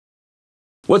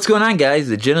What's going on, guys?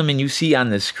 The gentleman you see on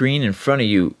the screen in front of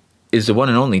you is the one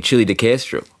and only Chili De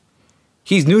Castro.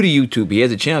 He's new to YouTube. He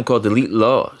has a channel called Delete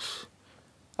Laws.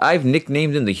 I've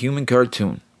nicknamed him the Human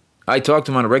Cartoon. I talk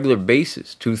to him on a regular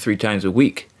basis, 2-3 times a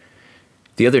week.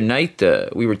 The other night,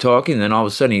 we were talking, and then all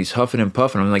of a sudden he's huffing and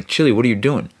puffing. I'm like, Chili, what are you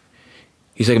doing?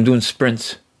 He's like, I'm doing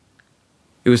sprints.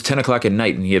 It was 10 o'clock at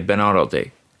night, and he had been out all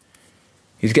day.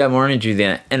 He's got more energy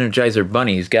than Energizer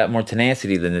Bunny. He's got more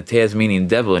tenacity than the Tasmanian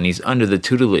Devil, and he's under the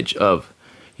tutelage of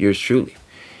yours truly.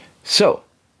 So,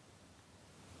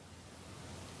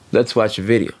 let's watch the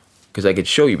video, because I could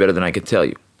show you better than I could tell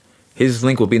you. His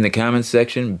link will be in the comments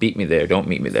section. Beat me there. Don't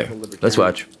meet me there. Let's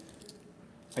watch.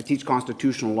 I teach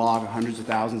constitutional law to hundreds of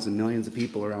thousands and millions of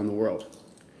people around the world.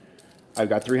 I've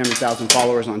got 300,000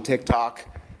 followers on TikTok,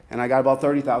 and I got about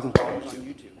 30,000 followers on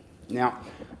YouTube. Now,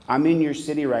 I'm in your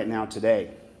city right now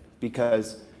today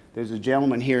because there's a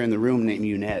gentleman here in the room named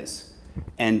Yunez.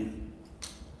 And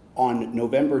on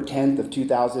November 10th of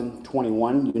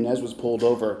 2021, Yunez was pulled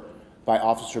over by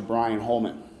Officer Brian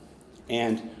Holman.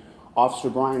 And Officer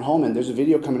Brian Holman, there's a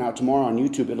video coming out tomorrow on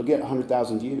YouTube. It'll get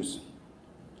 100,000 views.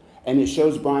 And it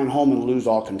shows Brian Holman lose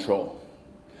all control.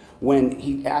 When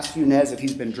he asked Yunez if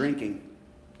he's been drinking,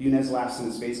 Yunez laughs in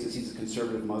his face because he's a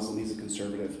conservative Muslim, he's a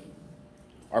conservative.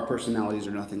 Our personalities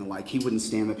are nothing alike. He wouldn't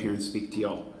stand up here and speak to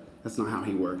y'all. That's not how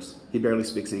he works. He barely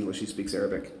speaks English, he speaks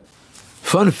Arabic.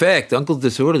 Fun fact, Uncle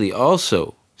Disorderly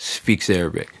also speaks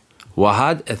Arabic.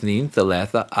 Wahad ethnin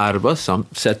thalatha arba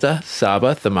seta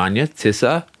saba thamanya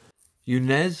tisa.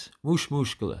 Yunez mush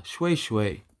mushkala shway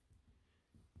shway.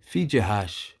 Fi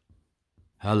jahash.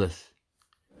 Halas.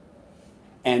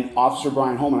 And Officer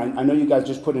Brian Holman, I know you guys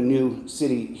just put a new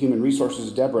city human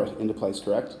resources Deborah into place,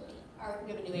 correct?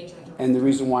 We have a new HR. And the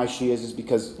reason why she is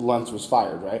because Luntz was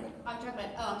fired, right? I'm talking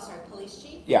about, I'm sorry, police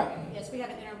chief? Yeah. Yes, we have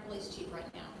an interim police chief right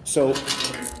now. So, We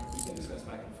can discuss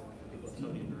back and forth with people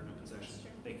until you're in a possession.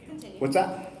 They can. Continue. what's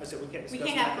that? I said we can't We discuss.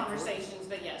 can't have conversations,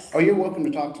 but yes. Oh, you're welcome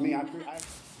to talk to me.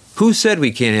 Who said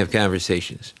we can't have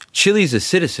conversations? Chili's a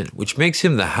citizen, which makes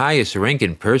him the highest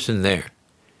ranking person there.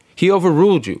 He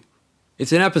overruled you.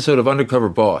 It's an episode of Undercover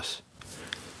Boss.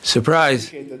 Surprise.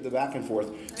 Appreciate the back and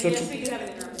forth. Yes, we do have an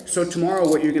interim. So tomorrow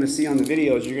what you're going to see on the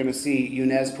video is you're going to see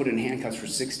Yunez put in handcuffs for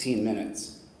 16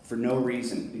 minutes for no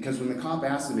reason. Because when the cop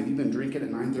asked him, have you been drinking at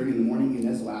 9:30 in the morning,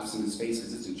 Yunez laughs in his face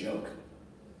because it's a joke.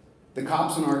 The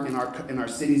cops in our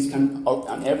cities,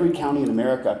 on every county in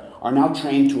America, are now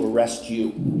trained to arrest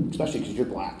you, especially because you're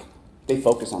black. They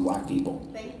focus on black people.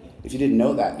 Thank you. If you didn't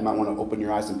know that, you might want to open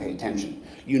your eyes and pay attention.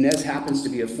 Yunez happens to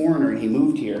be a foreigner, and he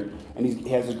moved here, and he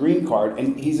has a green card,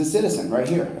 and he's a citizen right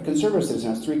here, a conservative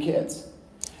citizen, has 3 kids.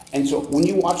 And so when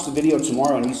you watch the video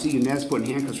tomorrow and you see Yunez put in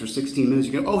handcuffs for 16 minutes,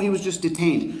 you go, oh, he was just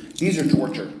detained. These are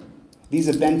torture. These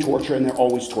have been torture, and they're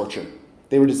always torture.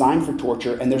 They were designed for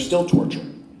torture, and they're still torture.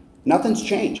 Nothing's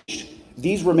changed.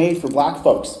 These were made for black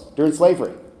folks during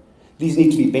slavery. These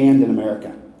need to be banned in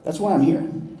America. That's why I'm here.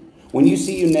 When you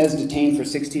see Yunez detained for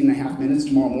 16 and a half minutes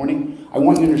tomorrow morning, I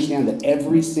want you to understand that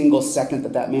every single second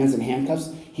that that man's in handcuffs,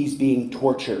 he's being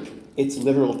tortured. It's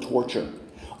literal torture.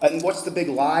 And what's the big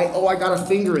lie? Oh, I got a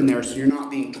finger in there, so you're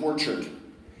not being tortured.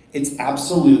 It's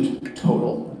absolute,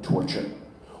 total torture.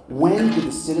 When do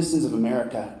the citizens of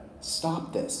America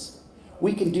stop this?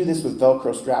 We can do this with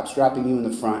Velcro straps, strapping you in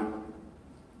the front.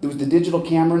 With the digital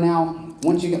camera now,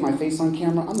 once you get my face on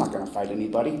camera, I'm not going to fight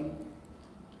anybody.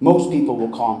 Most people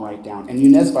will calm right down. And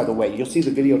Yunez, by the way, you'll see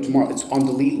the video tomorrow. It's on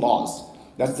Delete Laws.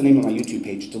 That's the name of my YouTube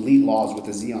page, Delete Laws with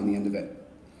a Z on the end of it.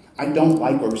 I don't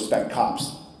like or respect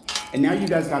cops. And now you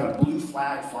guys got a blue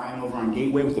flag flying over on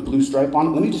Gateway with a blue stripe on it.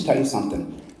 Let me just tell you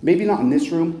something. Maybe not in this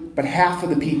room, but half of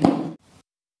the people.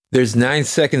 There's 9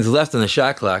 seconds left on the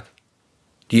shot clock.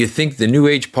 Do you think the new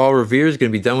age Paul Revere is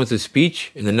going to be done with his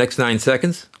speech in the next 9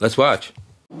 seconds? Let's watch.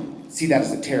 See that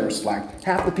as a terrorist flag.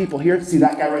 Half the people here, see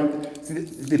that guy right there? See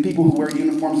the people who wear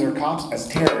uniforms that are cops as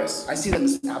terrorists. I see them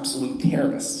as absolute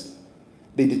terrorists.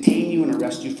 They detain you and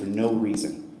arrest you for no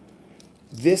reason.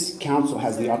 This council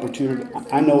has the opportunity,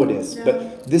 I know it is,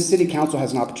 but this city council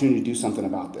has an opportunity to do something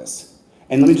about this.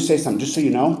 And let me just say something, just so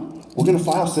you know, we're going to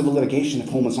file civil litigation if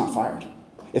Holman's not fired.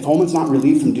 If Holman's not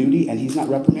relieved from duty and he's not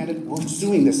reprimanded, we're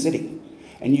suing the city.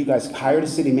 And you guys hired a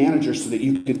city manager so that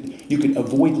you could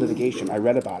avoid litigation. I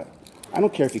read about it. I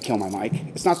don't care if you kill my mic.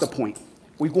 It's not the point.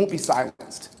 We won't be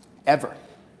silenced, ever.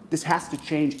 This has to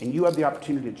change, and you have the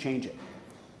opportunity to change it.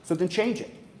 So then change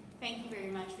it. Thank you very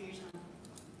much for your time.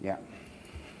 Yeah.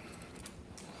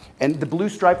 And the blue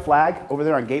striped flag over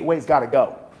there on Gateway's got to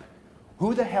go.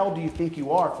 Who the hell do you think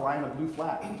you are flying a blue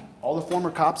flag? All the former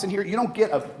cops in here? You don't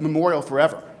get a memorial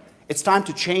forever. It's time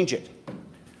to change it.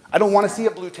 I don't want to see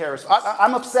a blue terrorist.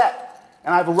 I'm upset.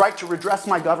 and I have a right to redress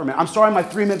my government. I'm sorry my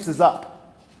 3 minutes is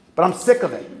up, but I'm sick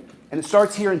of it. And it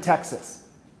starts here in Texas.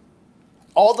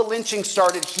 All the lynching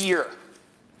started here.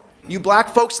 You black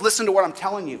folks, listen to what I'm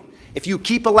telling you. If you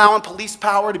keep allowing police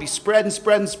power to be spread and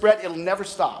spread and spread, it'll never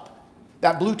stop.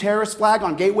 That blue terrorist flag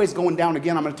on Gateway is going down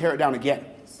again. I'm going to tear it down again.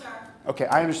 Sir. Okay,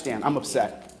 I understand. I'm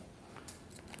upset.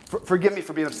 Forgive me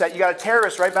for being upset. You got a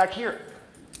terrorist right back here.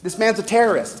 This man's a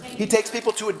terrorist. He takes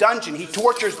people to a dungeon. He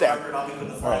tortures them.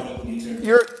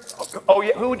 You're, oh,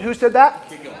 yeah, who said that?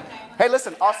 Hey,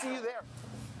 listen, I'll see you there.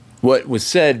 What was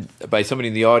said by somebody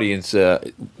in the audience,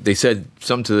 they said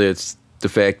something to the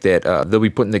fact that they'll be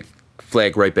putting the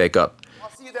flag right back up. I'll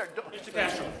see you there. Mr.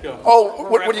 Castro, go. Oh,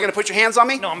 what are you going to put your hands on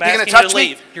me? No, I'm you asking gonna touch you to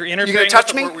leave. Me? You're You interfering. going to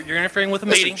touch me? You're interfering with a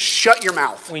Listen, meeting. shut your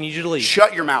mouth. We need you to leave.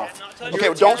 Shut your mouth. touched Okay,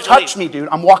 you. well, don't You touch leave. me, dude.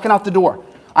 I'm walking out the door.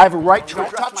 I have a right to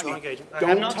touch me. I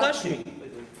have not touched you.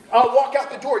 I'll walk out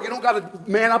the door. You don't got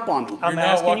to man up on me. I'm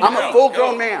asking you to I'm a leave.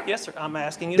 full-grown man. Yes, sir. I'm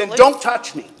asking you to Then leave. don't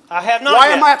touch me. I have not Why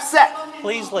yet. am I upset?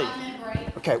 Please leave.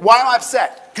 Okay, why am I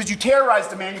upset? Because you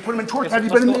terrorized a man. You put him in torture. Yes, Have you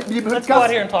let's been go- in cuffs? let's go out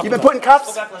here and talk You've been about put in it. cuffs?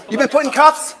 Let's go back, let's go You've been back. put in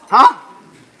cuffs? Huh?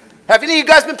 Have any of you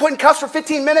guys been put in cuffs for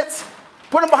 15 minutes?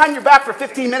 Put them behind your back for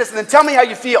 15 minutes and then tell me how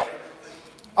you feel.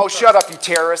 Oh, shut up, you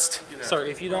terrorist. Sir,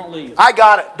 if you don't leave. I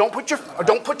got it. Don't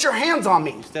put your hands on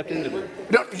me. Stepped into me.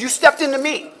 No, you stepped into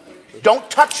me. Don't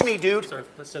touch me, dude. Sir,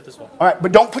 let's step this way. All right,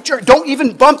 but don't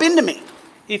even bump into me.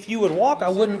 If you would walk, I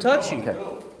wouldn't touch you.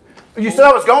 Okay. You said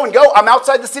I was going. Go. I'm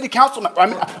outside the city council.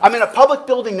 I'm in a public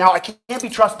building now. I can't be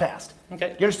trespassed.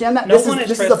 Okay. You understand that? No this one is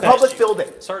has this is a trespassed public you. building.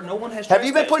 Sir, no one has Have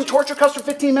you been put in trespassed torture cuffs for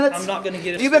 15 minutes? I'm not going to get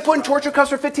it. Have you been put in torture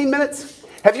cuffs for 15 minutes?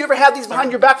 Have you ever had these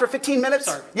behind your back for 15 minutes?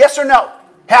 Sir. Yes or no?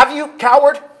 Have you,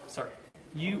 coward? Sir,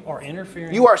 you are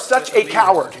interfering. You are such a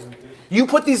coward. You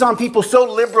put these on people so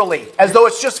liberally, as though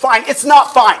it's just fine. It's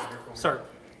not fine. Sir,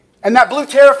 And that blue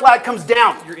terror flag comes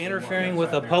down. you're interfering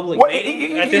with a public What-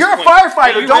 meeting. At this you're a point.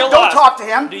 firefighter. Do you Don't talk to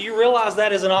him. Do you realize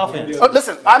that is an offense? Oh,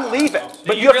 listen, I'm leaving,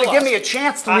 but you have to give me a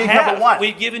chance to I leave, have. number one.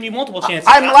 We've given you multiple chances.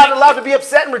 I'm allowed to be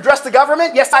upset and redress the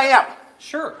government? Yes, I am.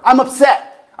 Sure. I'm upset.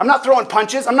 I'm not throwing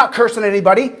punches. I'm not cursing at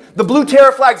anybody. The blue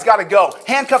terror flag's got to go.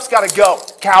 Handcuffs got to go,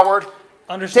 coward.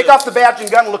 Understood. Take off the badge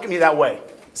and gun and look at me that way.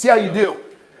 See how you do.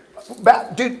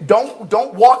 Dude,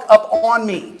 don't walk up on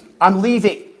me. I'm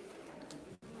leaving.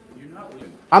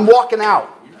 I'm walking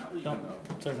out.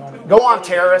 Sir, don't. Go on,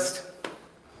 terrorist.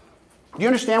 Do you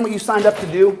understand what you signed up to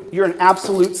do? You're an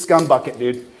absolute scumbucket,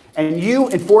 dude. And you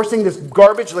enforcing this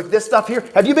garbage like this stuff here,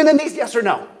 have you been in these, yes or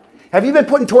no? Have you been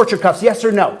put in torture cuffs, yes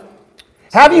or no?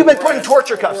 Have you been put in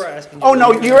torture cuffs? Oh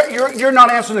no, you're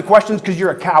not answering the questions because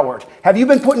you're a coward. Have you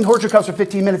been put in torture cuffs for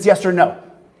 15 minutes, yes or no?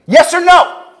 Yes or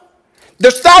no?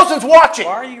 There's thousands watching.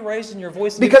 Why are you raising your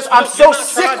voice? Because I'm so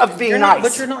sick of being nice.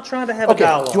 But you're not trying to have a Okay,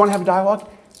 dialogue. do you want to have a dialogue?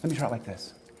 Let me try it like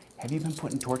this. Have you been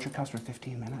put in torture cuffs for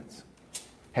 15 minutes?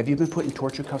 Have you been put in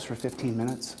torture cuffs for 15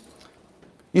 minutes?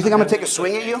 You think I'm going to take a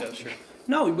swing at you?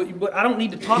 No, but I don't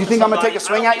need to talk You to think I'm gonna somebody. take a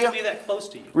swing I at don't need you? to be that close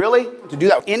to you. Really? To do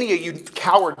that with any of you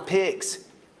coward pigs.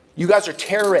 You guys are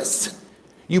terrorists.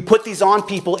 You put these on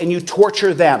people and you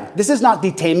torture them. This is not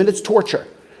detainment, it's torture.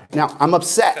 Now, I'm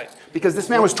upset. Okay. Because this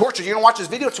man was tortured. You're going to watch this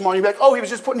video tomorrow and you'll be like, oh, he was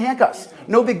just put in handcuffs.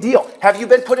 No big deal. Have you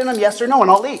been put in them, yes or no? And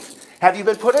I'll leave. Have you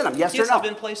been put in them, yes or no? I've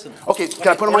been placed in them. Okay, can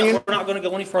I put them on you? We're not going to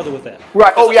go any further with that.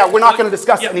 Right. Oh, yeah, we're not going to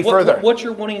discuss any further. What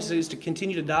you're wanting is to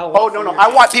continue to dialogue. Oh, no, no.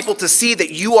 I want people to see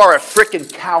that you are a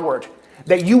freaking coward.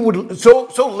 That you would so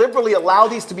liberally allow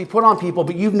these to be put on people,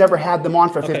 but you've never had them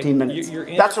on for 15 minutes. You're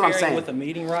That's what I'm interfering saying. with a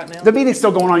meeting right now? The meeting's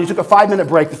still going on. You took a 5-minute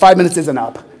break. The 5 minutes isn't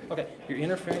up. Okay, you're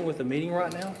interfering with the meeting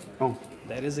right now? Oh.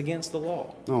 That is against the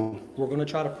law. Oh. We're going to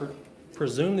try to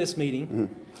presume this meeting.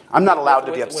 I'm not allowed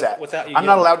to be With- upset. without you I'm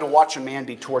not yelling. allowed to watch a man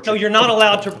be tortured. No, you're not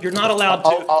allowed to. You're not allowed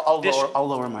to. I'll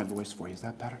lower my voice for you. Is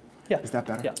that better? Yeah. Is that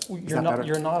better? Yeah. Is You're that not. better?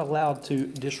 You're not allowed to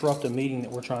disrupt a meeting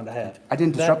that we're trying to have. I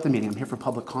didn't disrupt the meeting. I'm here for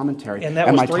public commentary. And that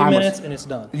was my 3 time minutes, and it's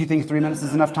done. Do you think 3 minutes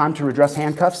is enough time to redress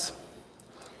handcuffs?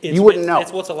 It's, You wouldn't know.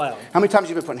 It's what's allowed. How many times have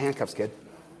you been put in handcuffs, kid?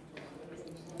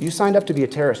 You signed up to be a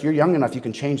terrorist. You're young enough. You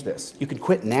can change this. You can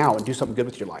quit now and do something good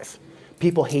with your life.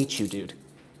 People hate you, dude.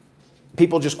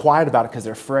 People just quiet about it because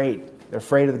they're afraid. They're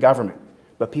afraid of the government.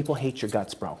 But people hate your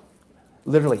guts, bro.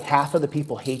 Literally, half of the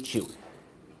people hate you.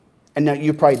 And now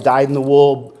you probably dyed in the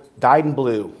wool, dyed in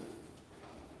blue.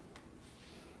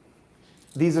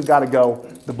 These have got to go.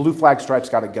 The blue flag stripes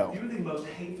got to go. You're the most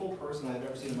hateful person I've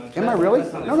ever seen in my life. Am I really?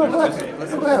 No, go ahead. Go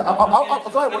ahead. Go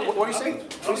ahead. What are you saying?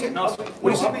 What are you saying? What do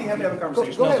you say? Have to have a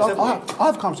conversation. Go ahead. I'll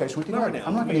have a conversation with you. Go ahead.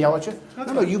 I'm not going to yell at you.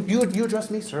 No, you address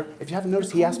me, sir. If you haven't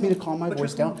noticed, he asked me to calm my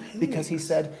voice down because he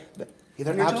said that Yeah,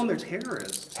 they're And you're abs- telling them they're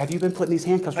terrorists. Have you been put in these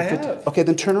handcuffs for I 50? have. Okay,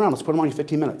 then turn around. Let's put them on you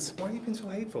 15 minutes. Why are you being so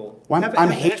hateful? Why I'm Have-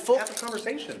 hateful? Have a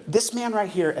conversation. This man right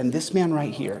here and this man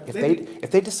right here, if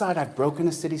they decide I've broken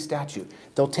a city statute,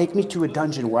 they'll take me to a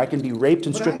dungeon where I can be raped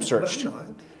and But strip I'm searched. not.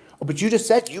 Oh, but you just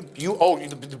said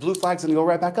the blue flag's gonna go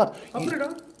right back up. I'll put it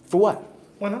on. For what?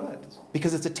 Why not?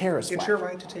 Because it's a terrorist It's flag. your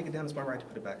right to take it down. It's my right to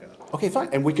put it back up. Okay, fine,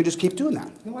 and we can just keep doing that.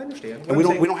 No, I understand. And we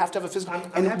don't have to have a physical. I'm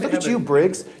And happy look to at have you, a-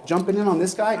 Briggs, jumping in on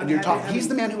this guy, and I'm you're happy talking. having- He's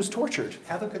the man who was tortured.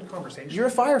 Have a good conversation. You're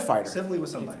a firefighter. Civilly with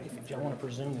somebody. If y'all want to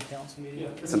presume the council meeting?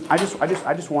 Listen, I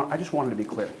just wanted to be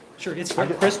clear. Sure, it's I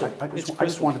just- crystal. I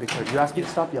just wanted to be clear. You asked me to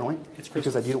stop yelling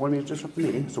because I didn't want me to disrupt the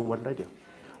meeting. So what did I do?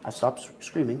 I stopped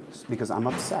screaming because I'm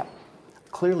upset.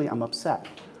 Clearly, I'm upset.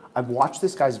 I've watched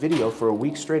this guy's video for a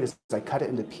week straight as I cut it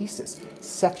into pieces,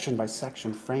 section by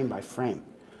section, frame by frame.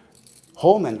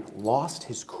 Holman lost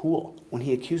his cool when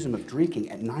he accused him of drinking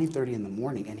at 9:30 in the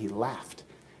morning, and he laughed.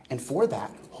 And for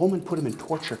that, Holman put him in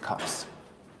torture cuffs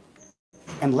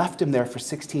and left him there for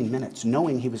 16 minutes,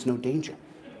 knowing he was no danger.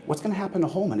 What's going to happen to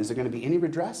Holman? Is there going to be any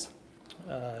redress?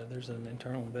 There's an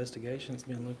internal investigation that's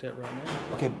being looked at right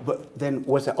now. Okay, but then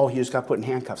what's that? Oh, he just got put in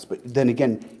handcuffs. But then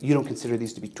again, you don't consider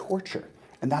these to be torture.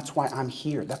 And that's why I'm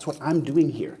here. That's what I'm doing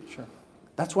here. Sure.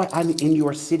 That's why I'm in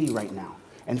your city right now.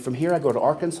 And from here, I go to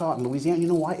Arkansas and Louisiana. You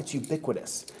know why? It's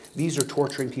ubiquitous. These are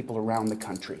torturing people around the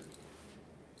country.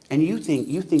 And you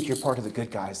think you're part of the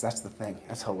good guys. That's the thing.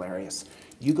 That's hilarious.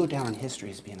 You go down in history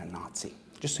as being a Nazi.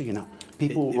 Just so you know.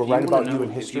 People If will you write wanna about you know- in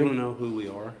If you history. want to know who we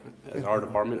are as our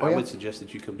department, Oh, I yeah? would suggest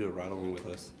that you come do a ride along with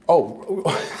us. Oh,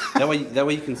 That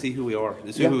way you can see who we are.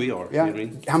 This is who we are. Yeah. You know what I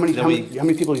mean? How many, That how, way- many, how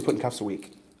many people do you put in cuffs a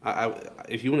week?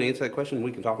 if you want to answer that question,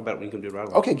 we can talk about it when you come do a ride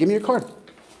along. Okay, give me your card.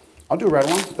 I'll do a ride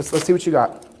along. Let's see what you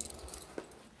got.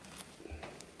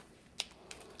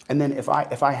 And then if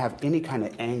I have any kind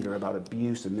of anger about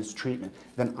abuse and mistreatment,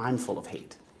 then I'm full of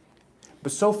hate.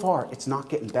 But so far, it's not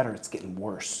getting better, it's getting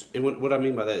worse. And what I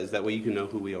mean by that is that way you can know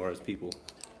who we are as people.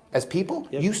 As people,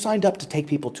 Yep. you signed up to take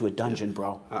people to a dungeon,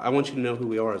 bro. I want you to know who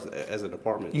we are as a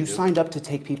department. You know? signed up to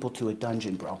take people to a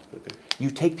dungeon, bro. Okay.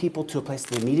 You take people to a place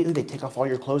that immediately they take off all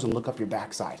your clothes and look up your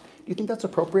backside. Do you think that's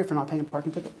appropriate for not paying a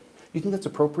parking ticket? You think that's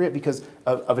appropriate because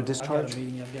of a I've got discharge? a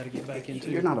meeting I've got to get back into.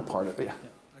 You're not a part of it. Yeah,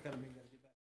 I got a meeting I've got to get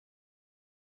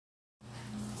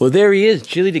back. Well, there he is,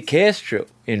 Chili DeCastro,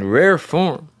 in rare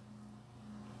form.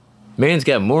 Man's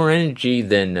got more energy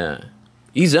than,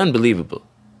 he's unbelievable.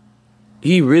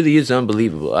 He really is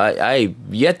unbelievable. I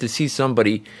yet to see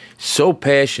somebody so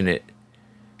passionate,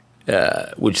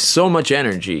 with so much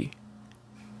energy.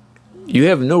 You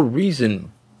have no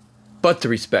reason but to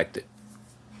respect it.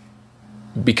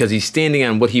 Because he's standing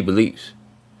on what he believes.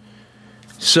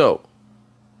 So,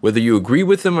 whether you agree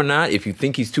with him or not, if you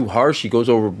think he's too harsh, he goes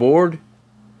overboard,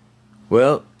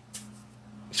 well,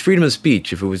 it's freedom of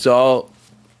speech. If it was all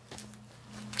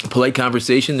polite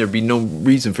conversation, there'd be no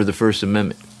reason for the First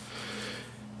Amendment.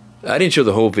 I didn't show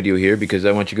the whole video here because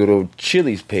I want you to go to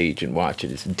Chili's page and watch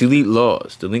it. It's Delete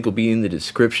Laws. The link will be in the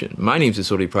description. My name's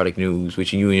Assorted Product News,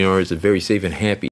 wishing you and yours a very safe and happy